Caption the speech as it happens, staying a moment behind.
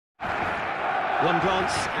One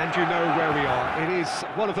glance and you know where we are. It is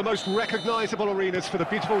one of the most recognisable arenas for the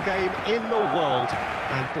beautiful game in the world.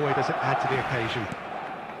 And boy, does it add to the occasion.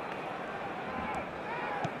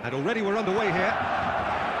 And already we're underway here.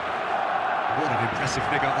 What an impressive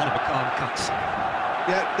figure Oliver Kahn cuts.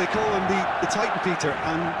 Yeah, they call him the Titan, Peter,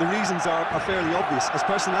 and the reasons are fairly obvious. As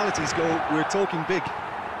personalities go, we're talking big.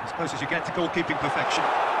 As close as you get to goalkeeping perfection.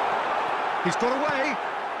 He's got away.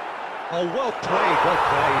 Oh, well played, well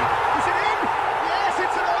played. Is it in? Yes,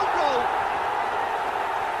 it's an own goal.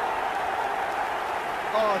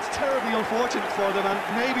 Oh, it's terribly unfortunate for them, and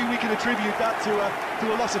maybe we can attribute that to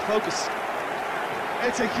a loss of focus.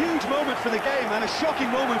 It's a huge moment for the game and a shocking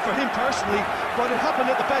moment for him personally, but it happened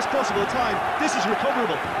at the best possible time. This is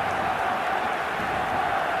recoverable.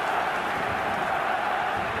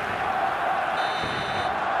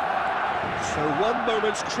 So one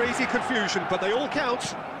moment's crazy confusion, but they all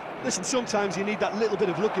count. Listen, sometimes you need that little bit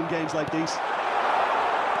of luck in games like these.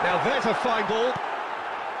 Now there's a fine ball.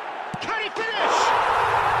 Can he finish?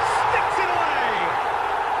 Sticks it away!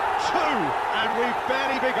 2, and we've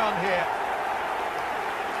barely begun here.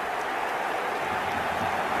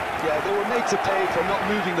 Yeah, they were made to pay for not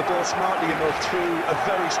moving the ball smartly enough through a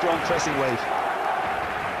very strong pressing wave.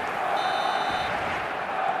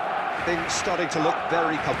 Things starting to look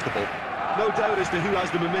very comfortable. No doubt as to who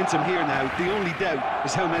has the momentum here now. The only doubt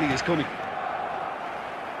is how many is coming.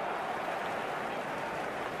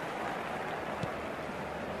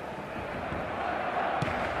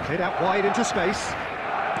 Played out wide into space.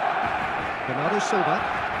 Bernardo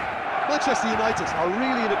Silva. Manchester United are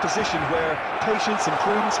really in a position where patience and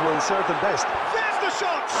prudence will serve them best. There's the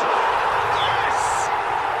shot! Yes!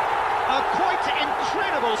 A quite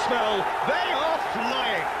incredible spell. They are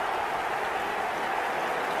flying.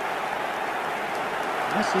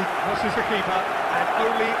 Messi's the keeper, and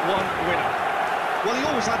only one winner. Well, he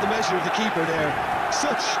always had the measure of the keeper there.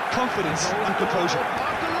 Such confidence and composure.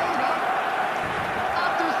 Barcelona,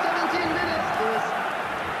 after 17 minutes, is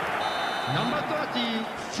number 30.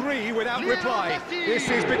 3 without reply. This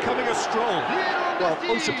is becoming a stroll. Well,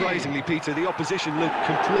 unsurprisingly, Peter, the opposition look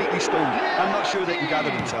completely stunned. I'm not sure they can gather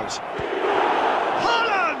themselves.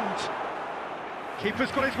 Haaland!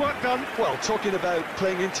 Keeper's got his work done. Well, talking about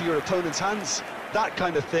playing into your opponent's hands, that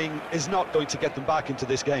kind of thing is not going to get them back into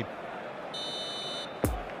this game.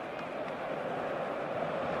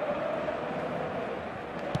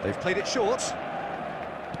 They've played it short.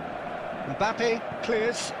 Mbappe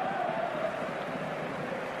clears.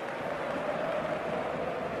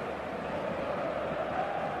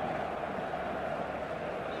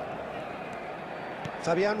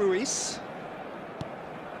 Fabian Ruiz.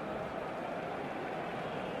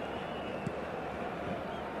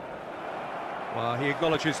 Well, he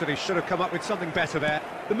acknowledges that he should have come up with something better there.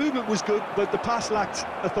 The movement was good, but the pass lacked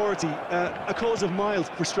authority, a cause of mild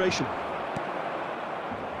frustration.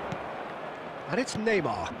 And it's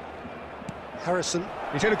Neymar. Harrison.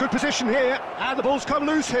 He's in a good position here, and the ball's come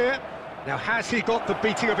loose here. Now, has he got the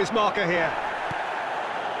beating of his marker here?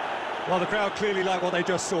 Well, the crowd clearly like what they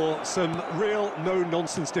just saw. Some real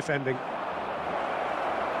no-nonsense defending.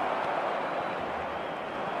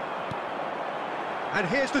 And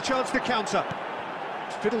here's the chance to counter.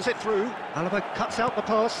 Fiddles it through. Alaba cuts out the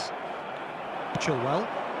pass. Chilwell.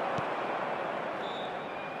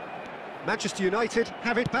 Manchester United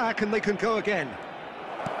have it back and they can go again.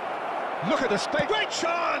 Look at the space. Great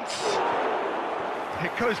chance!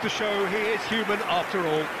 It goes to show he is human after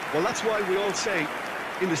all. Well, that's why we all say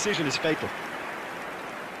indecision is fatal.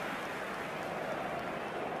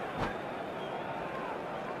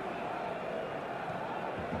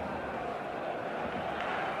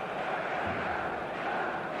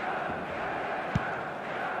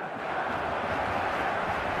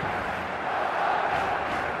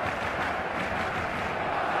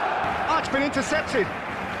 It's been intercepted.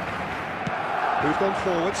 Moved on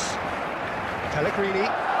forwards. Pellegrini.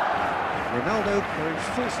 Ronaldo going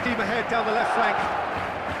full steam ahead down the left flank.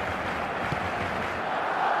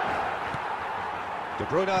 De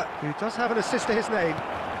Bruyne, who does have an assist to his name.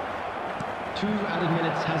 2 added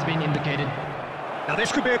minutes has been indicated. Now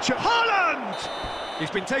this could be a chance. Haaland!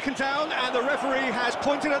 He's been taken down and the referee has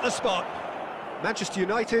pointed at the spot. Manchester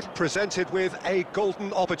United presented with a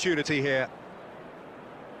golden opportunity here.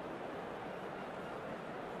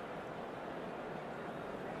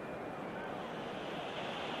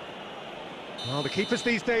 Well, the keepers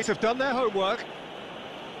these days have done their homework.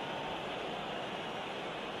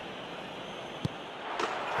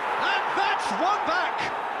 And that's one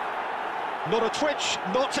back! Not a twitch,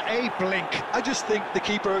 not a blink. I just think the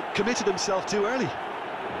keeper committed himself too early.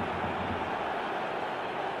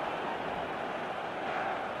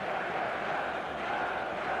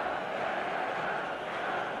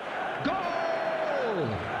 Goal!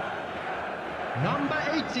 Number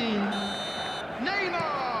 18,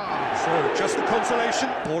 Neymar! So, just a consolation,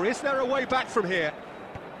 or is there a way back from here?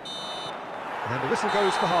 And the whistle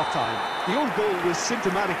goes for half-time. The own goal was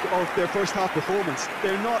symptomatic of their first half performance.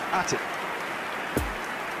 They're not at it.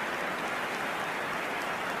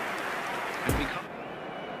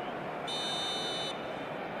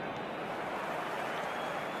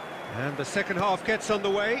 And the second half gets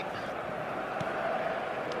underway.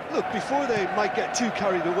 Look, before they might get too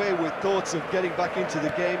carried away with thoughts of getting back into the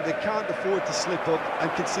game, they can't afford to slip up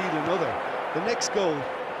and concede another. The next goal.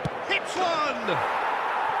 Hits one!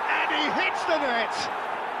 And he hits the net!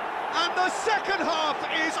 And the second half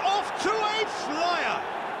is off to a flyer!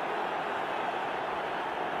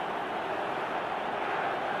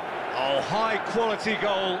 Oh, high-quality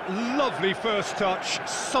goal, lovely first touch,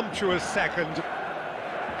 sumptuous second.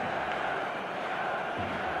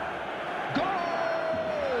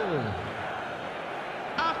 Goal!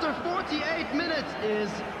 After 48 minutes is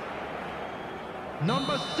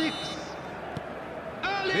number 6.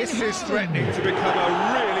 This is threatening to become a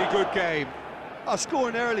really good game.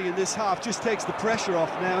 Scoring early in this half just takes the pressure off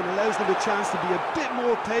now and allows them a chance to be a bit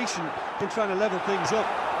more patient in trying to level things up.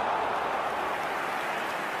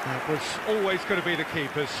 That was always going to be the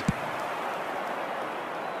keepers.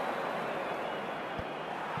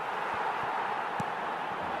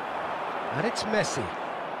 And it's Messi.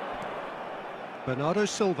 Bernardo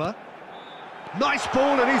Silva. Nice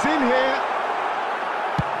ball, and he's in here.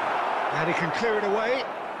 And he can clear it away.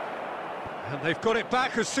 And they've got it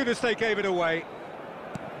back as soon as they gave it away.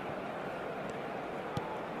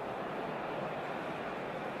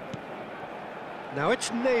 Now it's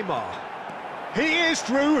Neymar. He is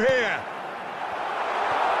through here.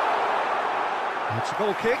 It's a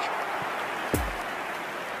goal kick.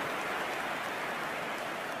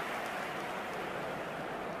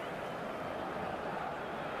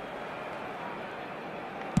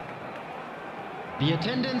 The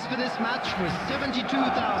attendance for this match was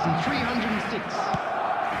 72,306.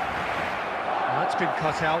 That's been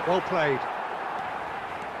cut out, well played.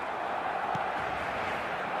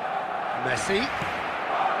 Messi.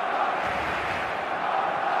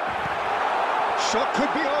 Shot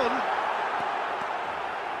could be on.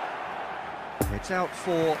 It's out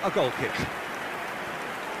for a goal kick.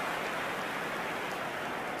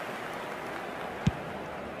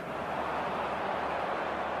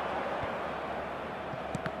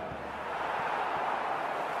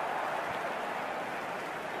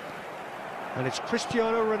 And it's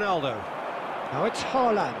Cristiano Ronaldo. Now it's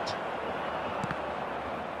Haaland.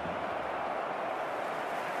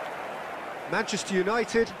 Manchester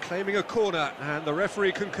United claiming a corner, and the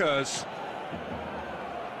referee concurs.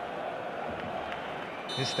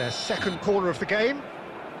 It's their second corner of the game.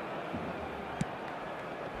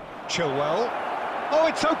 Chilwell. Oh,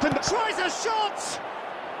 it's open. Tries a shot!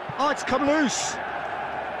 Oh, it's come loose.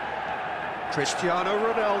 Cristiano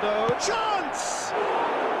Ronaldo. Chance!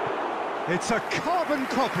 It's a carbon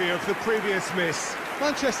copy of the previous miss.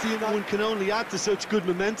 Manchester United can only add to such good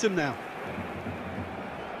momentum now.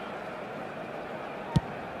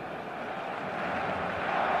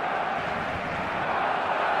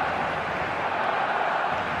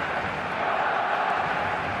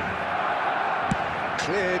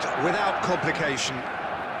 Cleared without complication.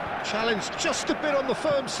 Challenged just a bit on the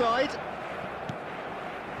firm side.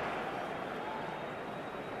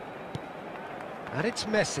 And it's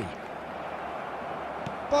Messi.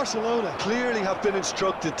 Barcelona clearly have been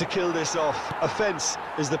instructed to kill this off. Offence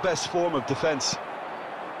is the best form of defence.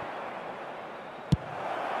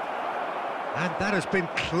 And that has been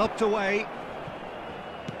clubbed away.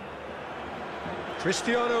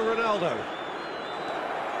 Cristiano Ronaldo.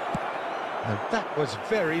 And that was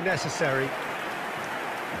very necessary.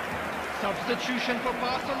 Substitution for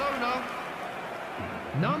Barcelona.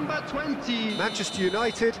 Number 20. Manchester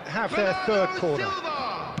United have their third corner. Silva.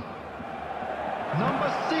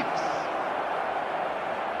 Number 6.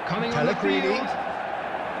 Coming on the Pellegrini. field.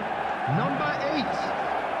 Number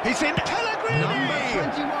 8. He's in. Pellegrini! Number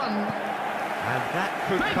 21. And that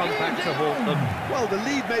could come back to haunt them. Well, the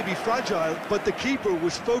lead may be fragile, but the keeper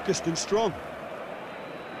was focused and strong.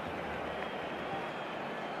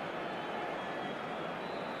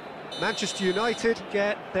 Manchester United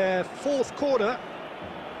get their fourth corner.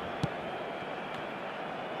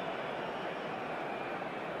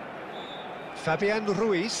 Fabian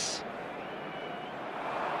Ruiz.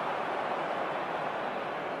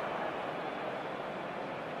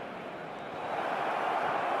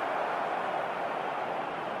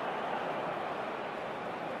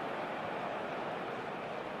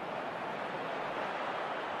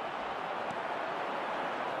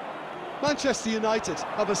 Manchester United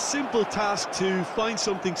have a simple task to find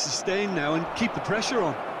something sustained now and keep the pressure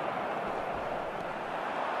on.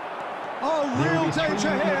 Oh, real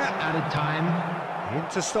danger here. Added time.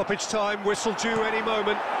 Into stoppage time, whistle due any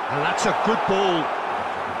moment. And that's a good ball.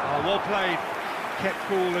 Oh, well played. Kept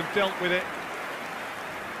cool and dealt with it.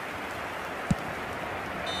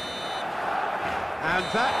 And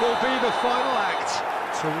that will be the final act.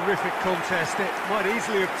 Terrific contest. It might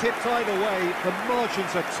easily have tipped either way. The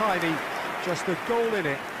margins are tiny. Just a goal in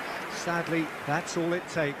it. Sadly, that's all it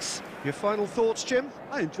takes. Your final thoughts, Jim?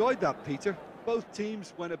 I enjoyed that, Peter. Both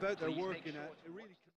teams went about their work in a really...